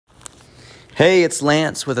Hey, it's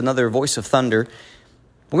Lance with another Voice of Thunder.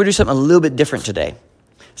 We're going to do something a little bit different today.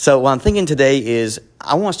 So what I'm thinking today is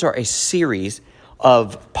I want to start a series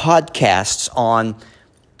of podcasts on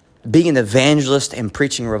being an evangelist and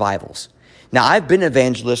preaching revivals. Now, I've been an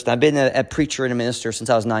evangelist. I've been a preacher and a minister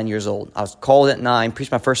since I was 9 years old. I was called at 9,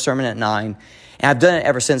 preached my first sermon at 9, and I've done it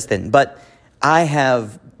ever since then. But I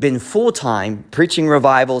have been full-time preaching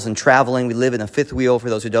revivals and traveling. We live in a fifth wheel,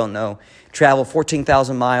 for those who don't know. Travel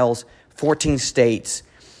 14,000 miles, 14 states,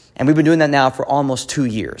 and we've been doing that now for almost 2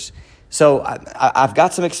 years. So I've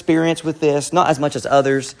got some experience with this, not as much as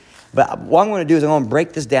others, but what I'm going to do is I'm going to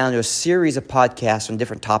break this down to a series of podcasts on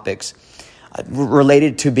different topics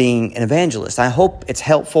related to being an evangelist. I hope it's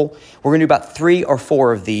helpful. We're going to do about 3 or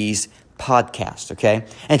 4 of these podcasts, okay?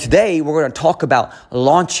 And today we're going to talk about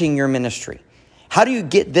launching your ministry. How do you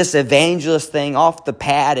get this evangelist thing off the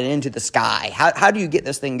pad and into the sky? How do you get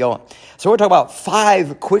this thing going? So we're talking about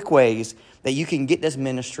 5 quick ways that you can get this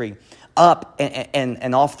ministry up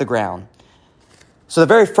and off the ground. So the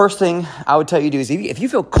very first thing I would tell you to do is if you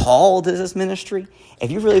feel called to this ministry,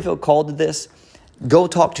 if you really feel called to this, go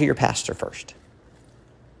talk to your pastor first.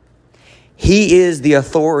 He is the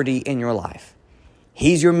authority in your life.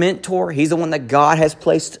 He's your mentor. He's the one that God has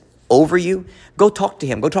placed over you. Go talk to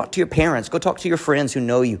him. Go talk to your parents. Go talk to your friends who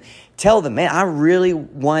know you. Tell them, man, I really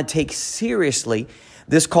want to take seriously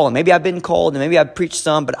this call. Maybe I've been called and maybe I've preached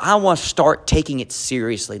some, but I want to start taking it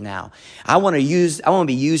seriously now. I want to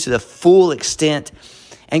be used to the full extent,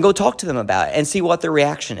 and go talk to them about it and see what their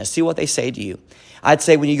reaction is. See what they say to you. I'd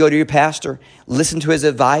say when you go to your pastor, listen to his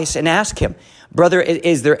advice and ask him, brother,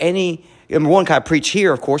 is there any, number one, can I preach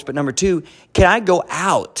here, of course, but number 2, can I go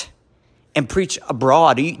out and preach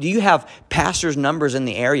abroad? Do you have pastors' numbers in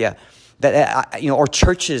the area that or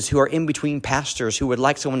churches who are in between pastors who would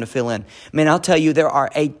like someone to fill in? Man, I'll tell you, there are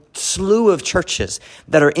a slew of churches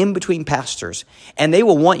that are in between pastors, and they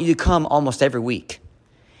will want you to come almost every week.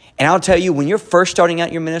 And I'll tell you, when you're first starting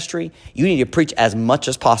out your ministry, you need to preach as much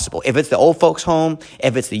as possible. If it's the old folks' home,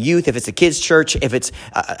 if it's the youth, if it's the kids' church, if it's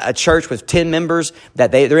a church with 10 members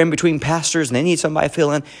that they're in between pastors and they need somebody to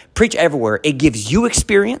fill in, preach everywhere. It gives you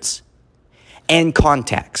experience and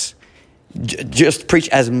contacts. Just preach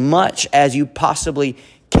as much as you possibly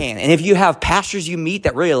can. And if you have pastors you meet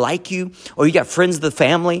that really like you, or you got friends of the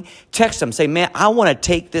family, text them. Say, man, I want to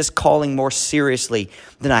take this calling more seriously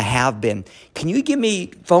than I have been. Can you give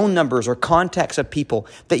me phone numbers or contacts of people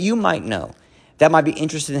that you might know that might be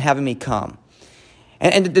interested in having me come?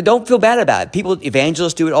 And don't feel bad about it.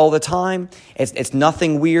 Evangelists do it all the time. It's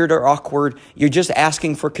nothing weird or awkward. You're just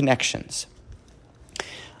asking for connections.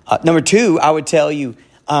 Number 2, I would tell you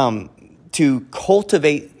to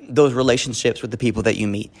cultivate those relationships with the people that you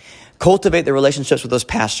meet. Cultivate the relationships with those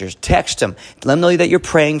pastors. Text them. Let them know that you're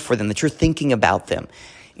praying for them, that you're thinking about them.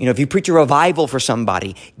 You know, if you preach a revival for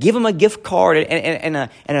somebody, give them a gift card and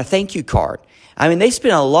a thank you card. I mean, they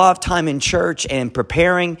spend a lot of time in church and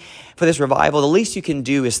preparing for this revival. The least you can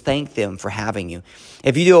do is thank them for having you.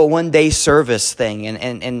 If you do a one-day service thing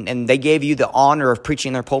and they gave you the honor of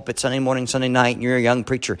preaching in their pulpit Sunday morning, Sunday night, and you're a young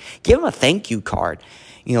preacher, give them a thank you card.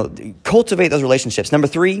 You know, cultivate those relationships. Number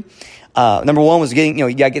 1 was getting,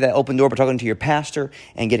 you got to get that open door by talking to your pastor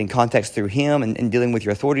and getting contacts through him and dealing with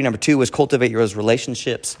your authority. Number 2 was cultivate those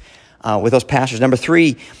relationships with those pastors. Number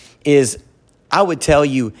 3 is, I would tell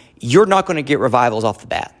you, you're not going to get revivals off the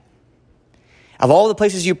bat. Of all the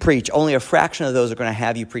places you preach, only a fraction of those are going to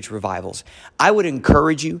have you preach revivals. I would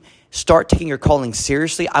encourage you, start taking your calling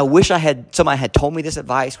seriously. I wish somebody had told me this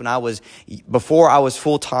advice before I was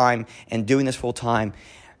full-time and doing this full-time.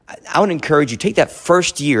 I would encourage you, take that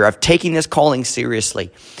first year of taking this calling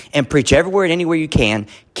seriously and preach everywhere and anywhere you can.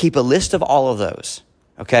 Keep a list of all of those,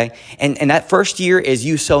 okay? And that first year is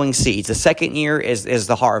you sowing seeds. The second year is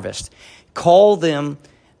the harvest. Call them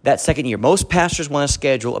that second year. Most pastors want to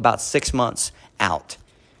schedule about 6 months out,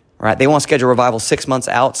 right? They want to schedule revival 6 months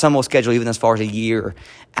out. Some will schedule even as far as a year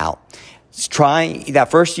out. Just try that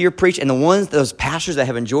first year, preach. And those pastors that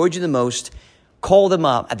have enjoyed you the most, call them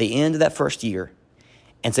up at the end of that first year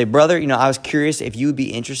and say, brother, I was curious if you would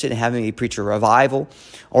be interested in having me preach a revival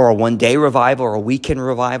or a one-day revival or a weekend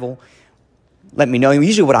revival. Let me know.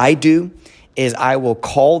 Usually what I do is I will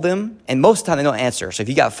call them, and most of the time they don't answer. So if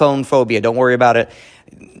you got phone phobia, don't worry about it.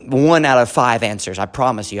 1 out of 5 answers, I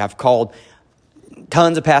promise you. I've called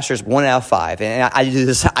tons of pastors, 1 out of 5. And I do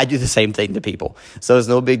the same thing to people. So it's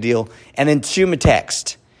no big deal. And then shoot them a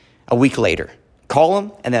text a week later. Call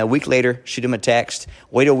them, and then a week later, shoot them a text.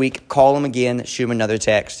 Wait a week, call them again, shoot them another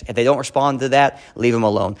text. If they don't respond to that, leave them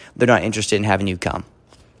alone. They're not interested in having you come.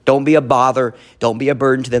 Don't be a bother. Don't be a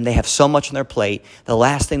burden to them. They have so much on their plate. The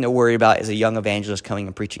last thing they're worried about is a young evangelist coming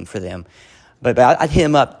and preaching for them. But I'd hit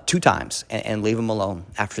them up 2 times and leave them alone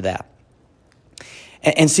after that.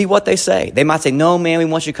 And see what they say. They might say, no, man, we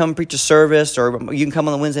want you to come preach a service, or you can come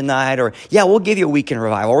on the Wednesday night, or yeah, we'll give you a weekend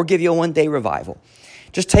revival, or we'll give you a one-day revival.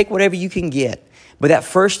 Just take whatever you can get. But that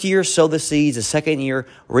first year, sow the seeds. The second year,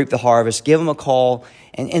 reap the harvest. Give them a call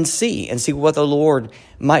and see what the Lord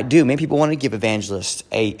might do. Many people want to give Evangelist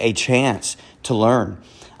a chance to learn.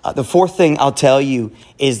 The fourth thing I'll tell you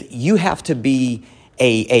is you have to be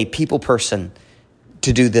a people person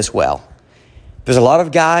to do this well. There's a lot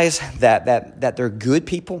of guys that they're good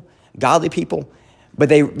people, godly people, but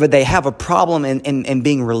they have a problem in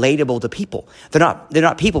being relatable to people. They're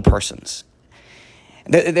not people persons.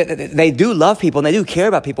 They do love people and they do care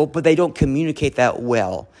about people, but they don't communicate that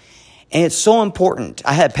well. And it's so important.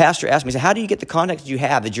 I had a pastor ask me, he said, how do you get the contacts you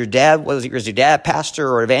have? Was your dad pastor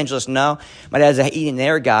or evangelist? No, my dad's a eating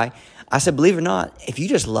there guy. I said, believe it or not, if you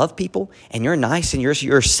just love people and you're nice and you're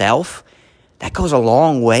yourself, that goes a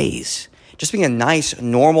long ways. Just being a nice,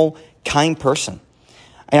 normal, kind person.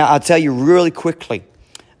 And I'll tell you really quickly,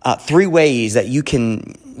 3 ways that you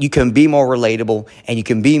can be more relatable and you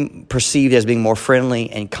can be perceived as being more friendly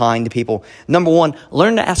and kind to people. Number 1,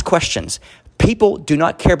 learn to ask questions. People do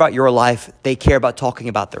not care about your life. They care about talking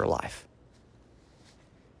about their life.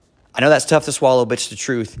 I know that's tough to swallow, but it's the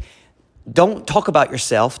truth. Don't talk about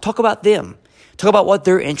yourself. Talk about them. Talk about what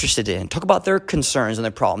they're interested in. Talk about their concerns and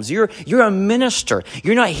their problems. You're a minister.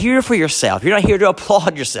 You're not here for yourself. You're not here to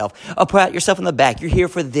applaud yourself or pat yourself on the back. You're here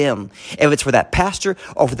for them. If it's for that pastor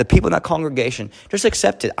or for the people in that congregation, just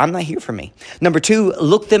accept it. I'm not here for me. Number 2,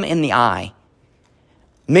 look them in the eye.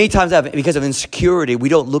 Many times, because of insecurity, we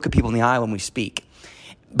don't look at people in the eye when we speak.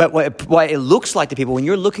 But what it looks like to people, when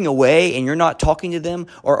you're looking away and you're not talking to them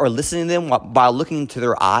or listening to them by looking into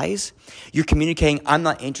their eyes, you're communicating, I'm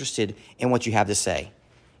not interested in what you have to say.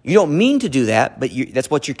 You don't mean to do that, but that's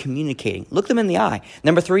what you're communicating. Look them in the eye.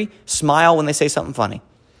 Number 3, smile when they say something funny.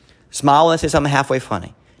 Smile when they say something halfway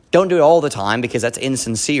funny. Don't do it all the time because that's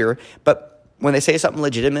insincere, but when they say something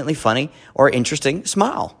legitimately funny or interesting,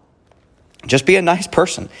 smile. Just be a nice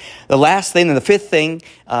person. The last thing and the 5th thing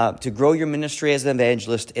to grow your ministry as an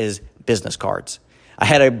evangelist is business cards. I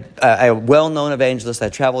had a well-known evangelist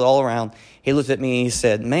that traveled all around. He looked at me and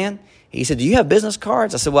he said, do you have business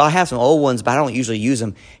cards? I said, well, I have some old ones, but I don't usually use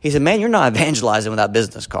them. He said, man, you're not evangelizing without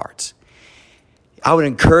business cards. I would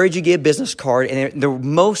encourage you to get a business card, and they're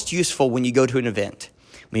most useful when you go to an event.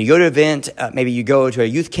 When you go to an event, maybe you go to a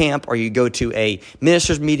youth camp or you go to a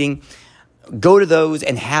minister's meeting, go to those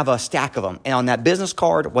and have a stack of them. And on that business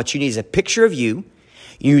card, what you need is a picture of you.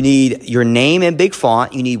 You need your name in big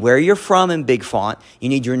font. You need where you're from in big font. You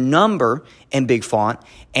need your number in big font.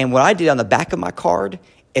 And what I did on the back of my card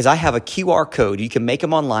is I have a QR code. You can make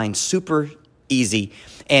them online, super easy.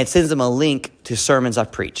 And it sends them a link to sermons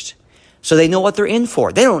I've preached. So they know what they're in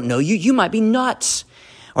for. They don't know you. You might be nuts.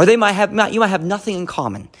 Or you might have nothing in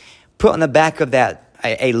common. Put on the back of that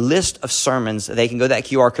a list of sermons. They can go to that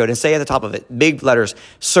QR code and say at the top of it, big letters,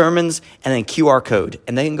 sermons, and then QR code.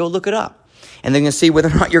 And they can go look it up. And they can see whether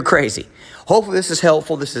or not you're crazy. Hopefully this is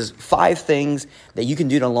helpful. This is 5 things that you can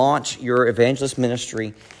do to launch your evangelist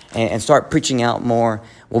ministry and start preaching out more.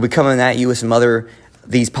 We'll be coming at you with some other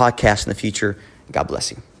these podcasts in the future. God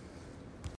bless you.